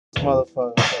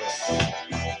Motherfucker.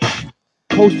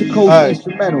 Coast to coast Hey,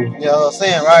 instrumental. you know what I'm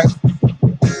saying, right?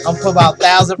 I'm put about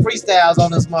 1,000 freestyles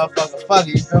on this motherfucker. Fuck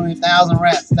it, you feel me? 1,000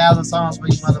 raps, 1,000 songs for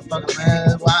you motherfucker,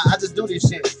 man. Well, I just do this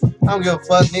shit. I don't give a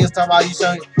fuck. Niggas talking about you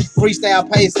showing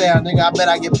freestyle, pay style, nigga. I bet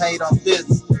I get paid off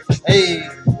this. Hey,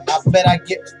 I bet I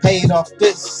get paid off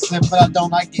this. If I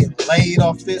don't, I get laid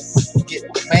off this. Get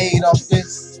made off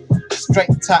this. Straight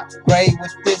top grade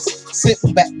with this. Sit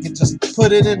back and just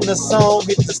put it in the song.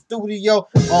 Get the studio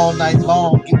all night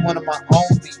long. Get one of my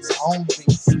own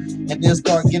beats. And then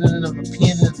start getting it in a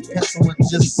pen and a pencil and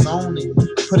just zone it.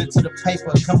 Put it to the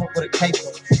paper, come up with a caper,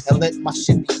 and let my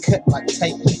shit be cut like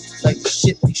tape. Let the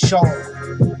shit be sharp.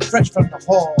 Fresh from the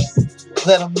hall.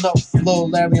 Let them know Lil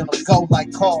Larry on the go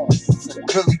like cars.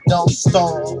 And really don't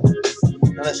stall.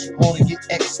 Unless you wanna get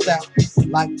X'd out.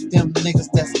 Like them niggas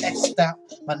that's X'd out.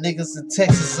 My niggas in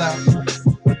Texas out.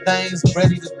 The things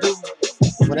ready to do.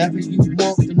 Whatever you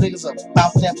want, the niggas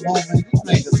about that movement.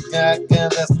 These niggas got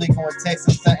guns that's legal in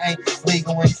Texas that ain't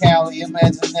legal in Cali.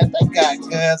 Imagine that they got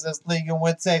guns that's legal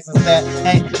in Texas that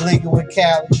ain't legal in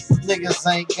Cali. Niggas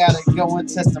ain't gotta go and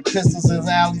test the pistols in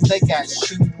alleys. They got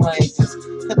shooting ranges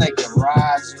in their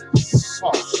garages.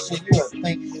 Oh shit, you would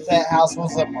think that house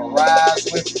was a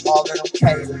mirage with all of them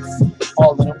cables,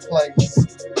 all of them plays.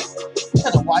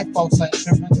 And the white folks ain't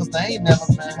tripping because they ain't never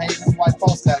been hating. White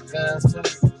folks got guns too.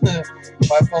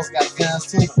 White folks got guns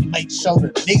too to make sure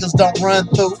that niggas don't run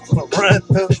through.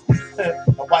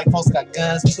 The white folks got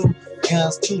guns too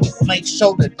to make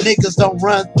sure that niggas don't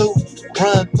run through.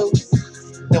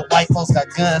 The white folks got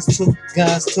guns too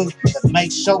to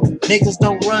make sure that niggas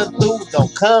don't run through,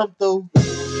 don't come through.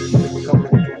 Coming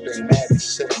through, they mad and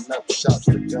setting up shops.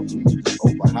 The government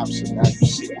over hops and now you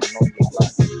sitting on your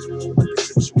block. The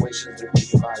situations that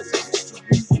realize the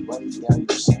history, you run down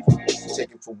your seat.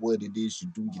 Take it for what it is, you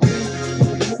do your thing.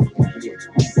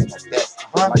 Moving like that.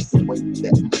 I like the way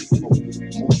that moving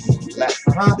black.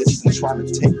 Listen, trying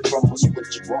to take from us what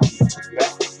you already took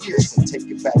back. Listen, take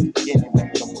it back again and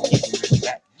make them give it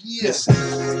back. Listen,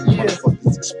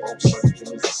 motherfuckers expose certain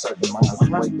things in certain minds. The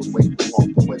way we walk,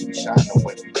 the way we shine, the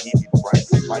way we get it right.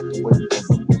 Like the way we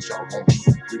gonna do what y'all want.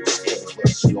 Get scared of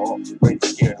us, y'all. Already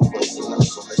scared of us enough,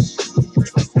 so let's just get it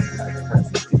trust me like the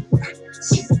president.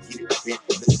 See, get it bent,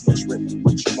 listen, trip.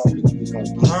 What you want, we gon'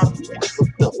 get it.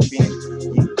 Hooked up, bent,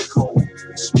 get cold,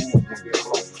 and smooth when you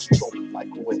flow. But you don't like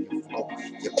the way you flow.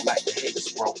 You're black, the haters,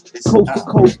 bro. Coast to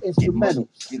coast instrumental.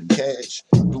 Get cash,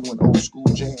 doing old school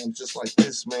jams just like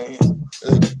this, man.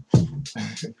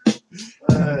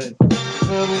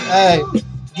 Hey,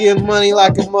 get money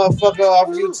like a motherfucker off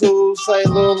YouTube. Say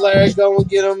Lil Larry, go and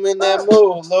get him in that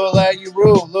mood. Lil Larry, you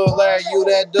rude. Lil Larry, you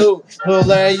that dude. Lil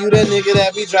Larry, you that nigga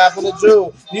that be dropping the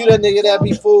jewel. You that nigga that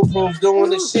be foolproof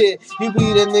doing the shit. You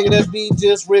be that nigga that be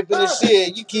just ripping the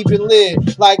shit. You keep it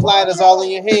lit like lighters all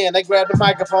in your hand. They grab the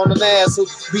microphone and ask who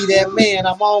be that man.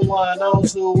 I'm on 1, on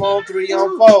 2, on 3,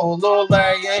 on 4. Lil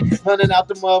Larry ain't running out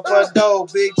the motherfucker door.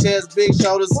 Big chest, big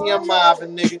shoulders. See, I'm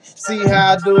mobbing, nigga. See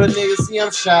how I do it, nigga. See,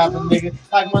 I'm shopping, nigga.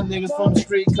 Like my niggas from the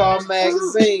street called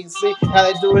magazines. See how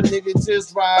they do it, nigga.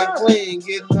 Just ride clean.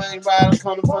 Get money right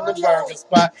coming from the burger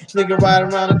spot. Nigga right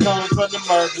around the corner from the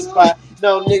murder spot.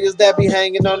 No niggas that be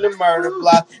hanging on the murder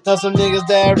block. Know some niggas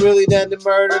that really done the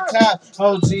murder cop.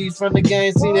 OGs from the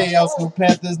game. See they old school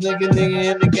Panthers. Nigga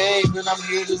in the game. And I'm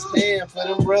here to stand for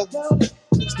them brothers.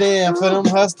 Stand for them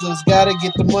hustlers, gotta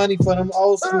get the money for them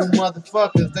old school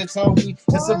motherfuckers. They told me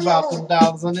it's about them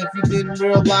dollars, and if you didn't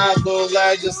realize, Lil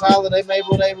Larry just hollered, they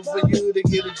able for you to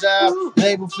get a job,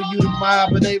 able for you to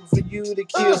mob, and able for you to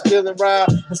kill, steal, and rob,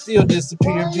 and still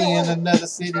disappear, be in another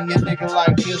city. A nigga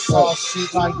like this, all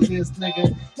shit like this,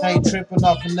 nigga ain't tripping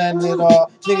off of nothing at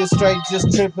all. Nigga straight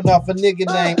just tripping off a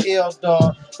nigga named L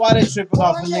Dog. Why they tripping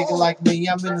off a nigga like me?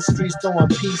 I'm in the streets throwing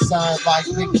peace signs like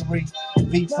victory.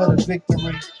 V for the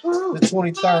victory. The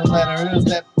 23rd letter, it was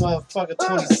that motherfucker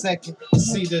 22nd.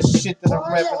 See the shit that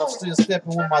I'm rapping, I'm still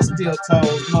stepping with my steel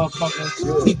toes.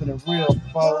 Motherfucker, keeping it real,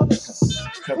 folks.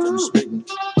 Cut from spitting.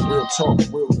 Real talk,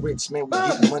 real rich, man. We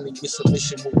getting money with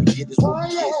submission. What we get is what we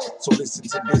get. So listen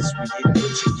to this. We getting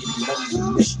rich and getting money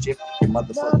with mischief. Your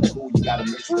motherfucking cool, you got a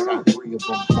mission. I got 3 of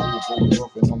them. Four,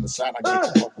 and on the side, I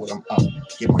get to fuck with them.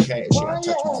 Get my cash, yeah, I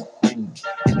touch my brain.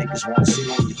 And niggas wanna sit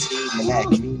on your team and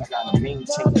act mean. I got a mean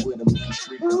team with a mean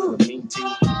streak, with a mean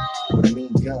team, with a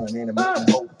mean gun and a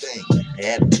mean whole thing. The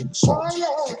attitude salty.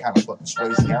 They kind of fucking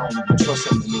crazy. I don't even trust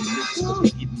some of them niggas that be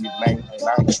getting me, man. And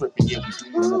I ain't tripping, yeah,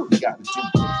 we doing what we gotta do.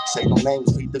 Say no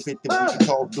names, beat the 50, we can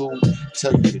call dude.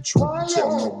 Tell you the truth,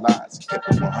 tell no lies. Kept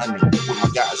it 100 with my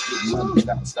guys getting money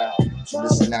without style. So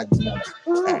listen, now you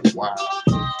wanna act wild.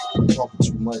 Talking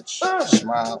too much,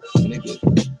 smile, nigga.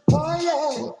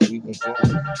 tripping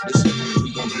for. Listen, we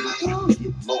gon'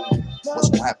 get low. What's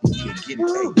gonna happen? We can get it,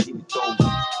 hey, get it though.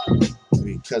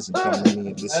 Hey, cousin coming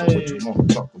in. Listen, what you want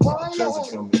to talk about? Cousin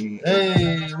coming in.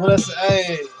 Hey, what I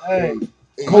say? Hey.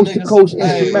 Coast to coast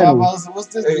Hey, instrumentals. what's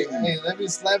this? Hey, let me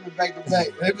slap it back to back.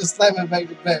 What's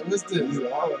this? I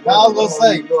was gonna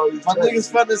say, my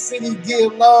niggas from the city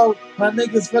get low. My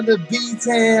niggas from the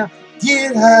B-town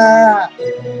get high.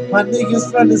 My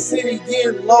niggas from the city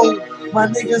get low. My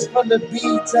niggas from the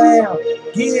B-town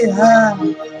get high.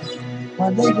 My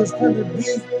niggas from the B.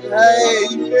 Hey,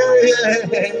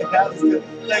 yeah. I was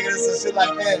thinking some shit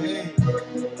like that. Hey.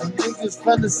 My niggas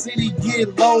from the city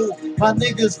get low. My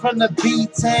niggas from the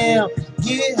B-town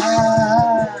get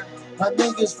high. My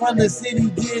niggas from the city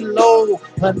get low.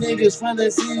 My niggas from the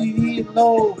city get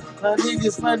low. My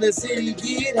niggas from the city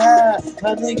get high.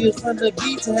 My niggas from the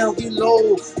B-town get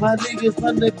low. My niggas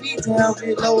from the B-town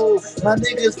get low. My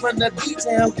niggas from the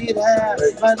B-town get high.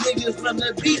 My niggas from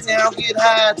the B-town get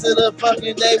high till the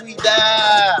fucking day we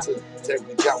die. That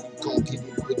we got, we gon' get it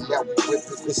with now we whip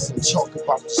it. Listen, talk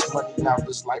about this money now,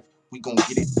 this life, we gon'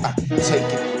 get it. Take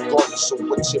it regardless of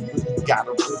what you really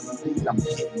gotta really need. I'm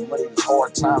getting money, it's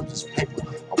hard times, this paper,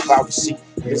 I'm about to see.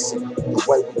 Listen, the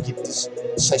way we get this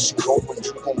session going,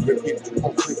 you gon' rip it, you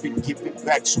gon' flip it, give it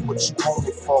back. So what you want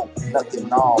it for? Nothing,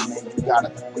 nah, man, you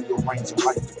gotta rearrange it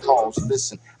like the cause.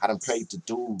 Listen, I done paid the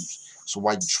dues. So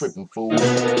why you tripping, fool?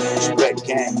 It's red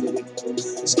gang, nigga.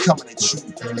 It's coming at you.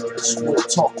 It's real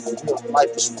talk, real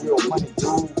life, it's real money,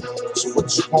 dude. So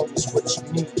what you want is what you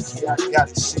need. Yeah, I got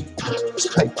it, see. It's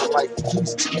paper life,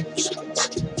 keys to you,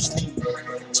 Steve.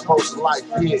 Exposed to life,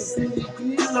 yeah.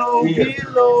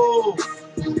 Kilo.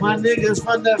 My niggas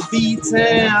from the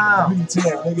B-town.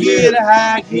 Get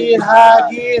high, get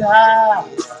high, get high.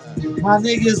 My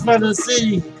niggas from the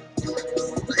city.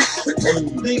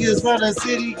 Niggas from the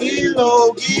city get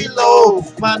low, get low.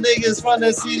 My niggas from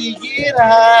the city get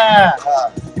high.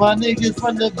 My niggas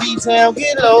from the B-town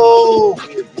get low.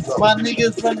 My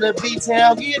niggas from the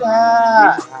B-town get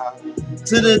high.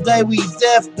 To the day we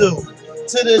death do.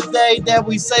 To the day that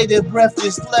we say that breath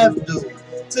is left do.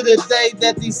 To the day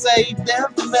that they say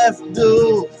death meth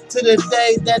do. To the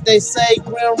day that they say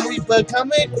Grim Reaper,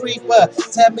 come and creeper,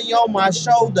 tap me on my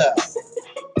shoulder.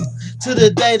 To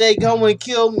the day they go and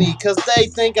kill me, cause they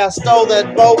think I stole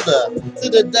that boulder. To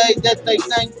the day that they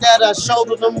think that I showed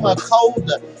them a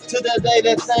colder. To the day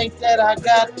they think that I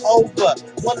got over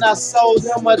when I sold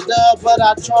them a dub, but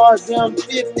I charged them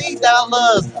 $50.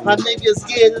 My niggas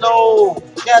get low,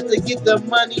 got to get the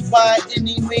money by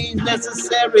any means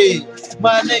necessary.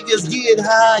 My niggas get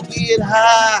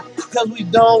high, cause we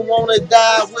don't wanna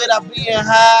die without being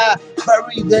high.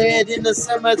 Buried dead in the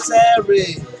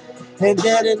cemetery. And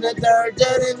dead in the dirt,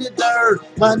 dead in the dirt.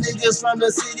 My niggas from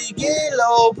the city get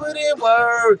low, put in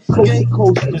work.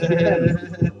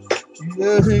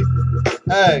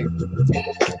 Hey,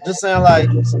 this sound like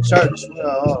some church.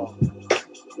 Oh,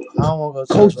 I don't want to go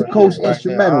to Coast to coast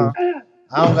instrumental.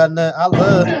 I don't got nothing. I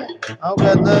don't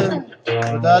got nothing.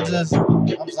 But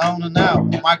I'm zoning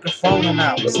out. Microphoning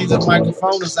out. See, the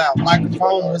microphone is out.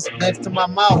 Microphone is next to my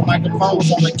mouth. Microphone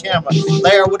is on the camera.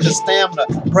 Larry with the stamina.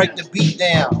 Break the beat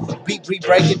down. Beat,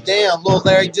 break it down. Lil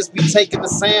Larry just be taking the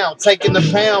sound. Taking the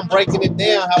pound. Breaking it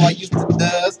down how I used to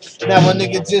does. Now a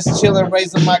nigga just chilling,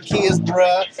 raising my kids,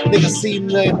 bruh. Nigga see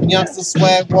the youngster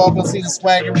swag walking. See the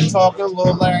swagger we talking.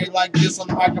 Lil Larry like this on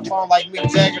the microphone like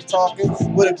Mick Jagger talking.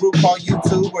 With a group called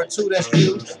YouTube, or two, that's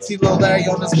you. See Lil Larry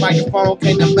on this microphone,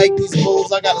 came to make these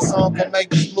moves. I got a song to make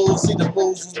these moves. See the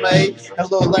moves was made.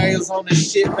 And Lil Larry was on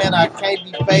this shit, man. I can't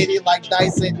be faded like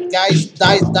dice games.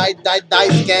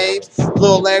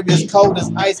 Lil Larry is cold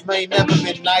as ice, man. Never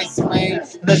been nice, man.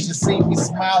 Unless you see me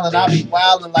smiling, I be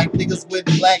wildin' like niggas with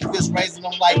black fists, raising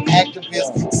them like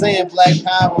activists. Saying black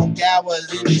power on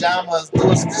gawas in pajamas,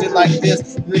 doing some shit like this.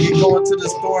 Nigga going to the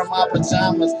store in my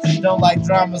pajamas. Don't like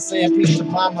drama, saying peace to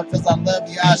mama, cause I love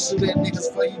you. I shoot at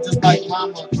niggas for you just like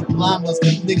llamas.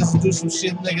 Niggas do some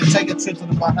shit, nigga. Take a trip to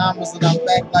the Bahamas and I'm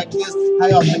back like this.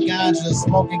 High off the ganja,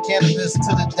 smoking cannabis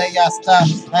to the day I stop.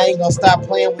 I ain't gonna stop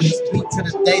playing with this beat to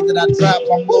the day that I drop.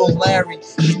 I'm Lil Larry.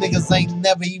 These niggas ain't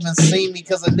never even seen me,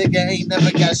 cause a nigga ain't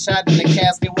never got shot in the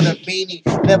casket with a beanie.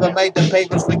 Never made the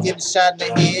papers for getting shot in the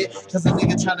head, cause a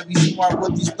nigga trying to be smart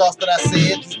with these thoughts that I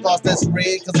said. These thoughts that's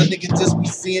red, cause a nigga just be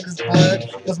seeing his blood.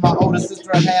 Cause my older sister,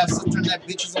 a half sister, and that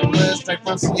bitch is a blood straight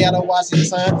from Seattle,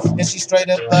 Washington. And she straight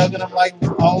up thugging. I'm like,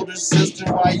 older sister,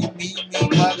 why you need me,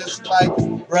 mother? She like,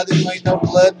 Brother, you ain't no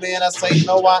blood, man. I say,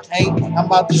 no, I ain't. I'm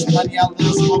about this money, I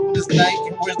love smoking this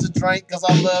dank. And where's the drink? Cause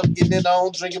I love getting it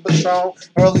on, drinking Patron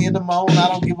early in the morning. I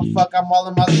don't give a fuck, I'm all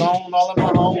in my zone, all in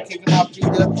my home, kicking my feet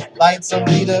up, lighting some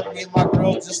weed up. Me and my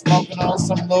girl just smoking on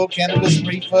some little cannabis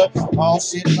reefer. All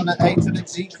shit from the A to the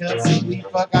G cups. See, we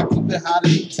fuck, I keep it hotter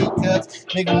than teacups.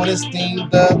 Nigga, when it's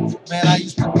steamed up, man, I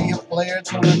used to be a player.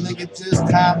 Told a nigga just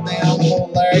calm down, little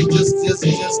Larry,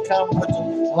 just come with the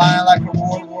line like a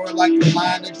war, like the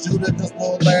line of Judah. Cause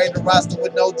little Larry, the roster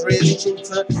with no dreads, true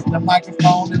to the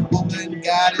microphone and Buddha and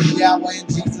God and Yahweh and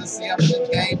Jesus. See, I'm in the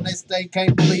game, they stay,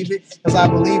 can't believe it. Cause I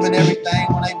believe in everything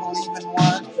when they believe in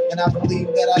one. And I believe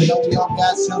that I know we all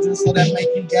got children, so that make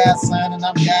you God's son, and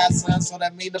I'm God's son, so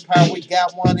that mean the power we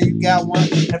got one and you got one.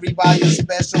 Everybody is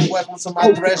special. Welcome to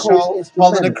my threshold.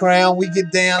 Holding the crown, we get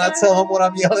down. I tell them what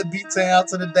I'm yelling, B-Town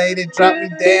to the day they drop me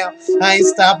down. I ain't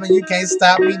stopping, you can't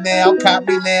stop me now. Cop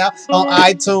me now on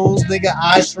iTunes, nigga.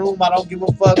 iShroom, I don't give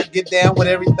a fuck. Get down with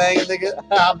everything, nigga.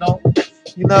 I don't know,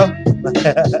 you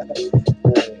know.